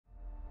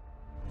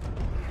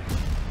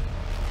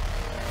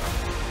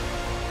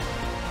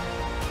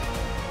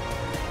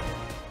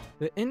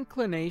The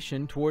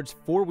inclination towards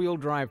four-wheel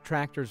drive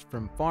tractors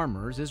from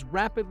farmers is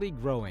rapidly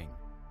growing.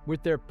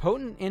 With their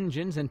potent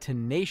engines and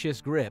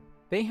tenacious grip,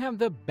 they have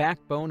the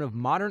backbone of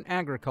modern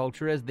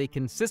agriculture as they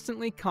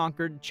consistently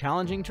conquered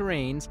challenging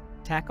terrains,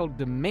 tackled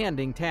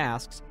demanding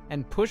tasks,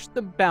 and pushed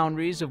the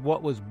boundaries of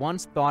what was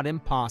once thought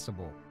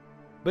impossible.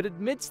 But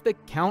amidst the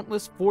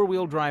countless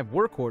four-wheel drive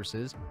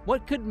workhorses,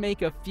 what could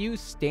make a few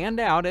stand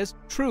out as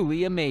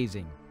truly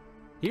amazing?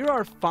 Here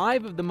are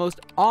 5 of the most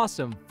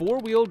awesome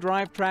four-wheel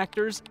drive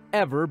tractors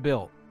ever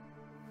built.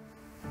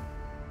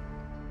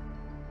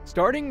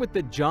 Starting with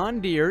the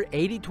John Deere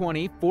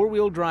 8020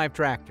 four-wheel drive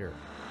tractor.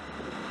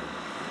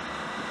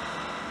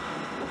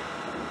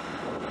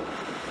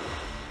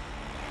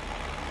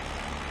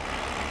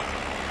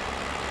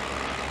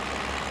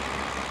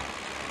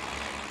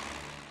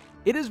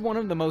 It is one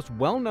of the most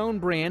well-known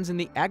brands in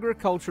the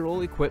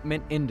agricultural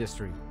equipment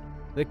industry.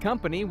 The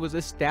company was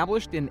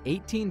established in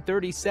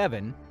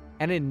 1837,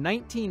 and in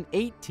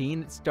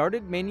 1918 it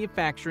started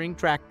manufacturing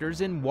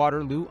tractors in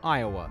Waterloo,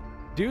 Iowa.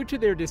 Due to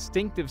their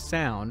distinctive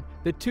sound,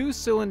 the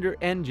 2-cylinder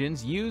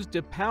engines used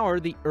to power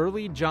the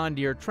early John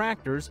Deere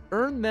tractors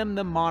earned them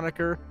the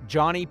moniker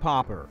Johnny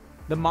Popper.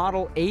 The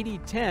model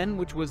 8010,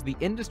 which was the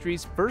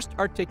industry's first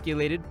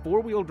articulated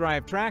four-wheel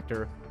drive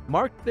tractor,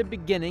 marked the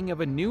beginning of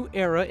a new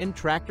era in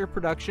tractor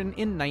production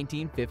in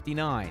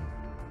 1959.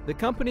 The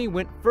company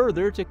went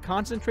further to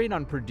concentrate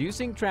on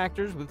producing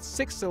tractors with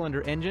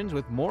 6-cylinder engines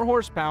with more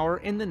horsepower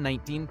in the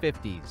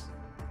 1950s.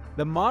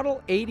 The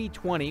Model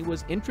 8020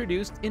 was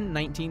introduced in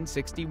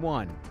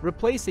 1961,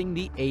 replacing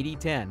the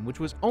 8010, which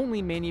was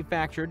only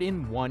manufactured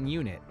in one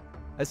unit.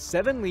 A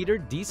 7-liter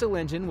diesel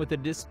engine with a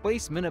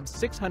displacement of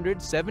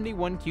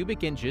 671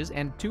 cubic inches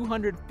and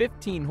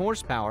 215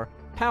 horsepower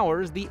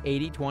powers the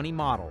 8020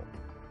 model.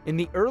 In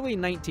the early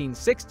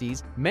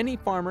 1960s, many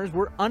farmers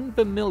were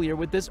unfamiliar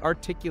with this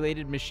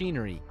articulated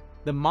machinery.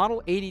 The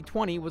Model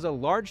 8020 was a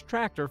large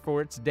tractor for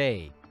its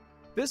day.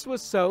 This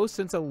was so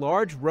since a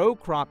large row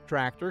crop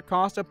tractor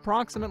cost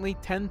approximately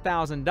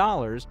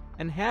 $10,000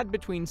 and had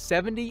between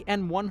 70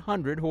 and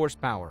 100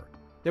 horsepower.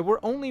 There were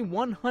only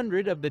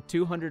 100 of the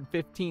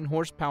 215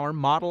 horsepower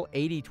Model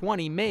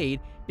 8020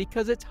 made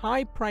because its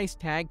high price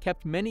tag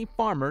kept many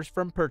farmers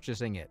from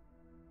purchasing it.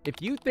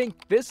 If you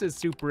think this is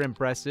super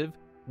impressive,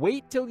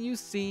 wait till you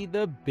see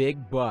the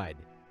Big Bud.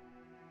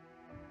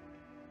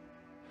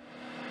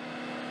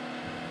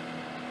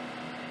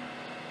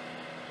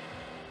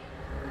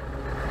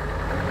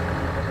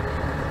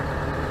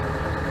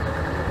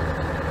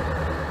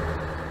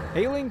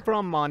 Hailing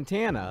from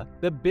Montana,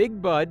 the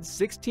Big Bud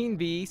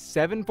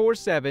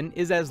 16V747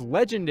 is as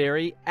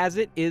legendary as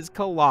it is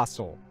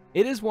colossal.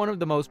 It is one of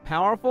the most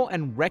powerful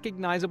and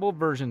recognizable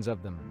versions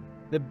of them.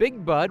 The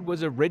Big Bud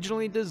was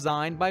originally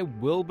designed by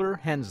Wilbur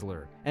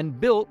Hensler and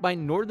built by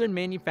Northern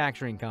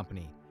Manufacturing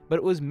Company, but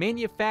it was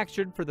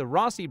manufactured for the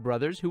Rossi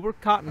brothers who were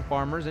cotton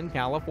farmers in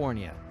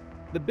California.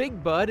 The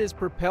Big Bud is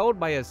propelled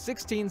by a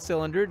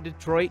 16-cylinder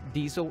Detroit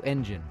diesel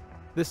engine.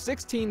 The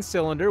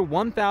 16-cylinder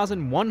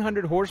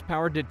 1,100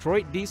 horsepower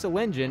Detroit diesel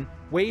engine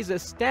weighs a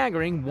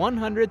staggering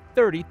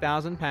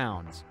 130,000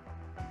 pounds.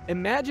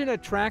 Imagine a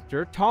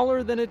tractor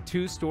taller than a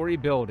 2-story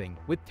building,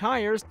 with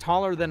tires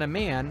taller than a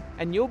man,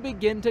 and you'll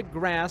begin to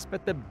grasp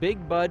at the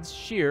Big Bud's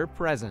sheer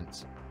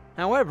presence.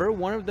 However,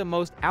 one of the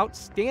most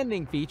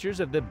outstanding features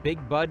of the Big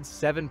Bud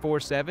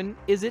 747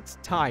 is its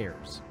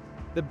tires.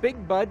 The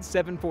Big Bud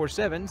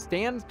 747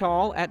 stands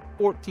tall at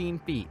 14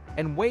 feet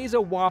and weighs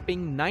a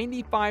whopping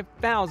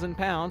 95,000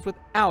 pounds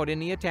without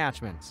any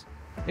attachments.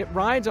 It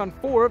rides on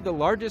 4 of the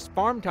largest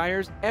farm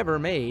tires ever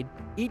made,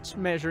 each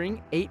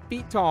measuring 8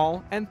 feet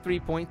tall and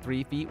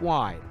 3.3 feet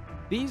wide.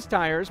 These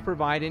tires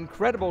provide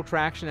incredible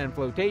traction and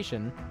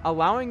flotation,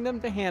 allowing them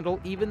to handle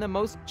even the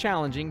most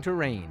challenging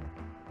terrain.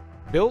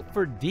 Built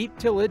for deep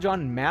tillage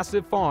on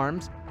massive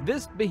farms,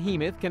 this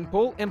behemoth can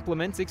pull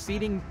implements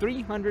exceeding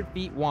 300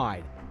 feet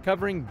wide,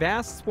 covering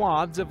vast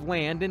swaths of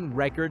land in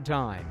record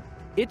time.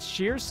 Its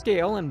sheer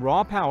scale and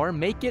raw power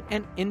make it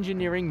an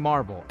engineering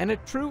marvel and a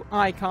true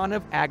icon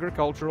of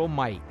agricultural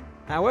might.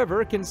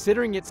 However,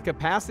 considering its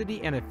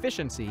capacity and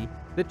efficiency,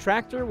 the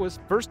tractor was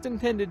first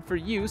intended for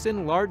use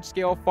in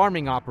large-scale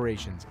farming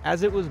operations,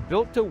 as it was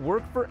built to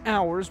work for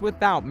hours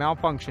without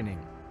malfunctioning.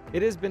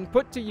 It has been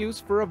put to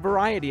use for a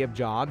variety of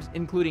jobs,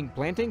 including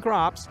planting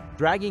crops,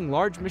 dragging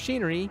large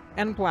machinery,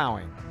 and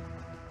plowing.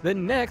 The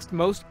next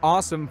most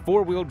awesome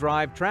four-wheel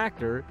drive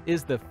tractor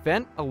is the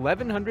Fendt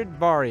 1100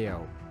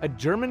 Vario, a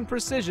German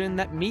precision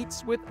that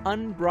meets with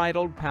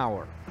unbridled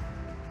power.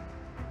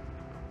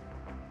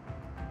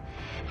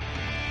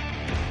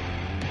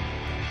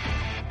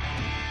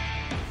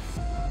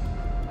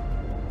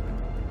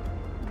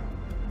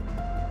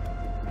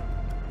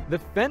 The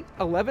Fendt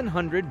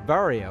 1100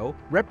 Vario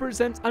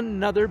represents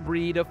another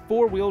breed of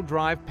four-wheel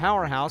drive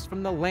powerhouse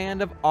from the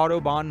land of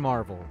Autobahn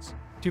marvels.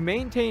 To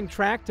maintain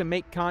track to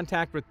make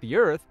contact with the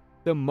earth,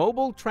 the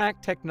mobile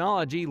track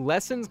technology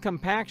lessens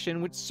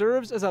compaction, which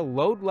serves as a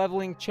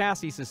load-leveling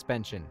chassis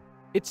suspension.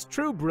 Its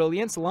true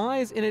brilliance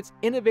lies in its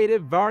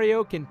innovative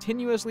Vario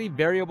Continuously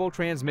Variable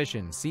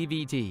Transmission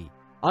 (CVT).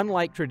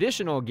 Unlike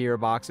traditional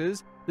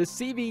gearboxes, the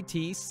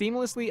CVT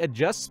seamlessly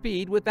adjusts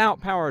speed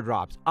without power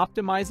drops,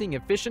 optimizing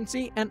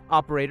efficiency and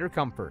operator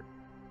comfort.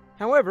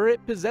 However,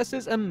 it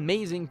possesses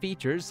amazing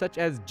features such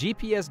as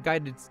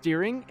GPS-guided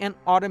steering and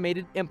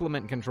automated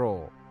implement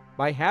control.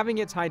 By having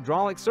its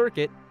hydraulic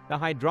circuit, the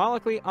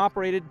hydraulically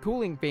operated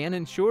cooling fan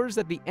ensures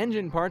that the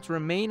engine parts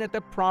remain at the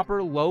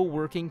proper low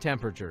working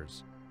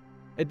temperatures.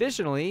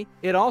 Additionally,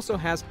 it also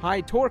has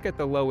high torque at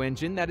the low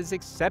engine that is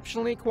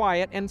exceptionally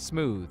quiet and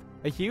smooth,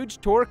 a huge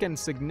torque and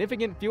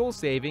significant fuel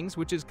savings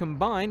which is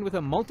combined with a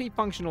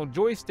multifunctional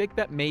joystick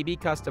that may be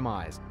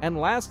customized, and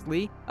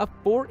lastly, a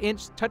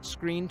 4-inch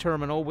touchscreen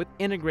terminal with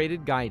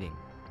integrated guiding.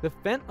 The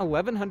Fendt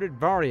 1100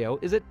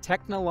 Vario is a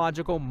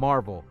technological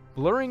marvel,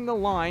 blurring the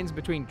lines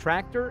between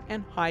tractor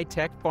and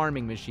high-tech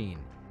farming machine.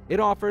 It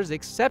offers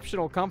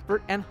exceptional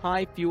comfort and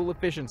high fuel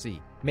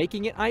efficiency,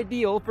 making it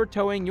ideal for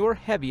towing your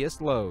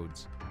heaviest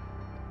loads.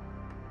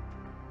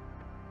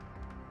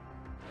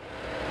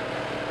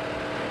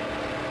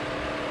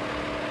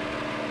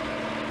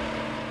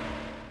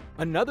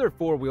 Another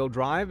four-wheel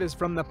drive is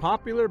from the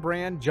popular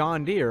brand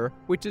John Deere,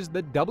 which is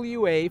the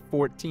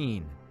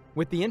WA-14.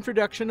 With the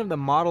introduction of the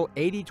model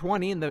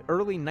 8020 in the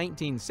early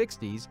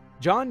 1960s,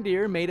 John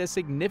Deere made a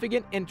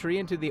significant entry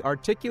into the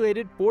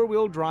articulated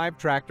four-wheel drive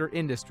tractor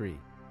industry.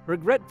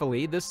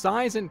 Regretfully, the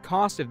size and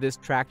cost of this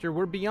tractor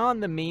were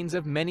beyond the means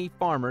of many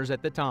farmers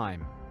at the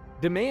time.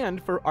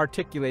 Demand for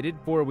articulated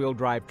four-wheel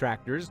drive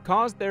tractors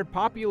caused their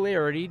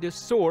popularity to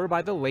soar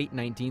by the late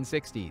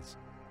 1960s.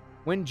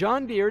 When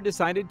John Deere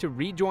decided to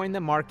rejoin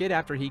the market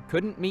after he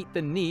couldn't meet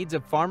the needs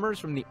of farmers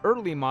from the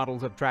early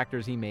models of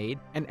tractors he made,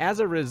 and as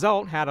a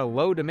result had a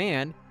low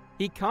demand,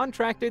 he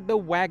contracted the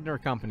Wagner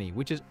Company,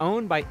 which is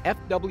owned by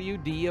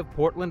FWD of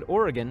Portland,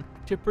 Oregon,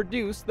 to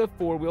produce the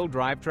four-wheel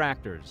drive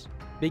tractors.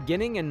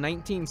 Beginning in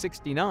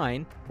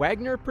 1969,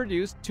 Wagner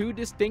produced two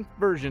distinct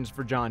versions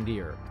for John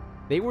Deere.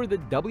 They were the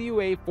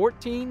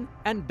WA-14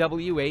 and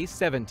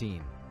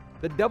WA-17.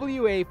 The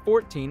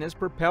WA-14 is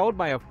propelled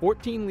by a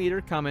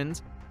 14-liter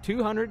Cummins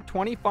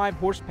 225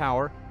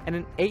 horsepower and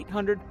an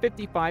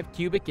 855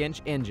 cubic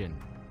inch engine.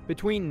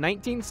 Between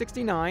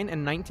 1969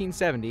 and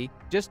 1970,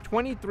 just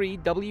 23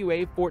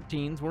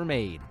 WA-14s were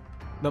made.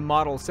 The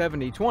Model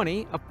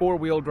 7020, a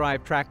four-wheel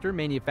drive tractor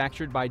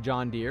manufactured by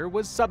John Deere,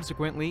 was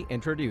subsequently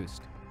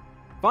introduced.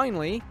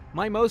 Finally,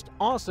 my most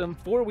awesome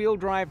four-wheel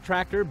drive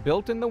tractor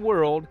built in the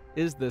world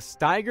is the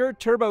Steiger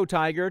Turbo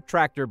Tiger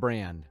tractor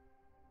brand.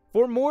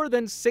 For more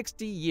than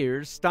 60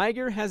 years,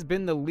 Steiger has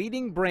been the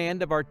leading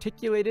brand of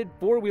articulated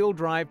four-wheel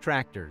drive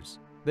tractors.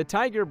 The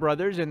Tiger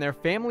brothers and their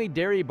family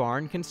dairy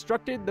barn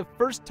constructed the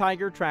first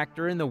Tiger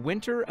tractor in the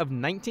winter of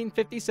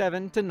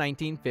 1957 to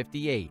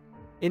 1958.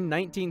 In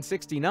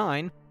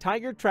 1969,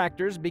 Tiger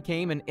tractors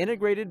became an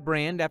integrated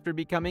brand after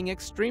becoming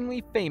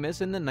extremely famous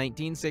in the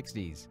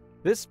 1960s.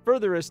 This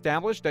further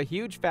established a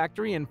huge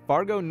factory in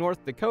Fargo,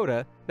 North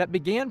Dakota that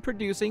began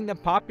producing the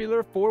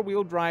popular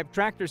four-wheel drive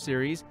tractor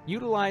series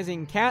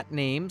utilizing cat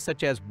names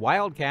such as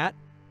Wildcat,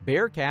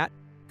 Bearcat,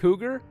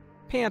 Cougar,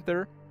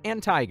 Panther,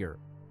 and Tiger.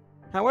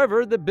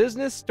 However, the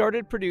business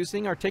started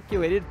producing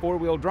articulated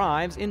four-wheel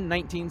drives in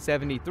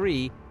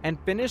 1973 and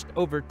finished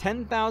over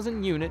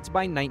 10,000 units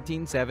by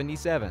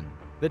 1977.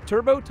 The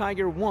Turbo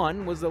Tiger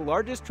 1 was the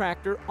largest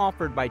tractor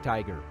offered by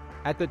Tiger.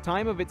 At the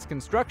time of its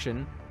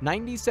construction,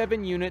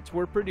 97 units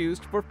were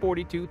produced for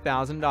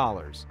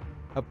 $42,000.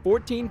 A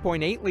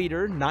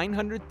 14.8-liter,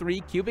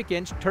 903 cubic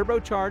inch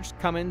turbocharged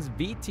Cummins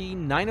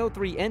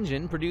VT903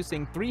 engine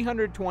producing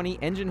 320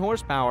 engine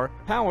horsepower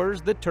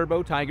powers the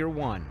Turbo Tiger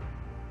 1.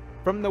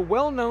 From the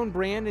well-known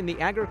brand in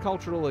the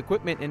agricultural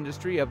equipment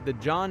industry of the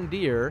John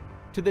Deere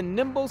to the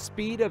nimble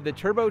speed of the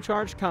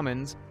turbocharged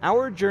Cummins,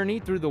 our journey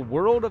through the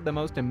world of the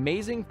most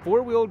amazing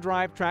four-wheel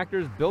drive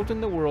tractors built in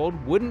the world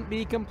wouldn't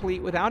be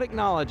complete without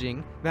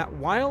acknowledging that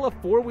while a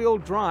four-wheel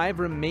drive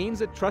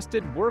remains a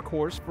trusted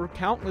workhorse for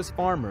countless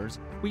farmers,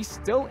 we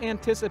still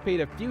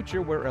anticipate a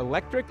future where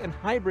electric and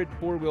hybrid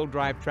four-wheel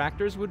drive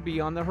tractors would be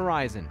on the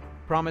horizon,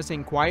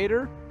 promising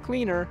quieter,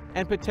 cleaner,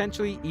 and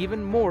potentially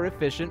even more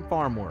efficient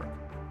farm work.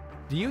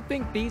 Do you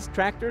think these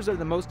tractors are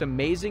the most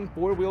amazing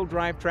four-wheel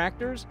drive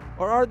tractors,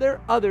 or are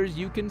there others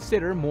you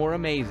consider more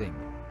amazing?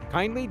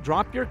 Kindly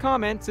drop your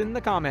comments in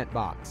the comment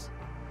box.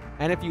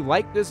 And if you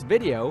like this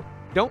video,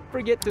 don't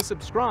forget to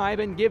subscribe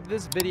and give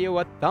this video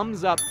a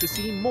thumbs up to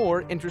see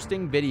more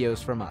interesting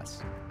videos from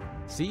us.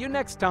 See you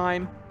next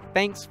time.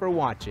 Thanks for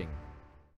watching.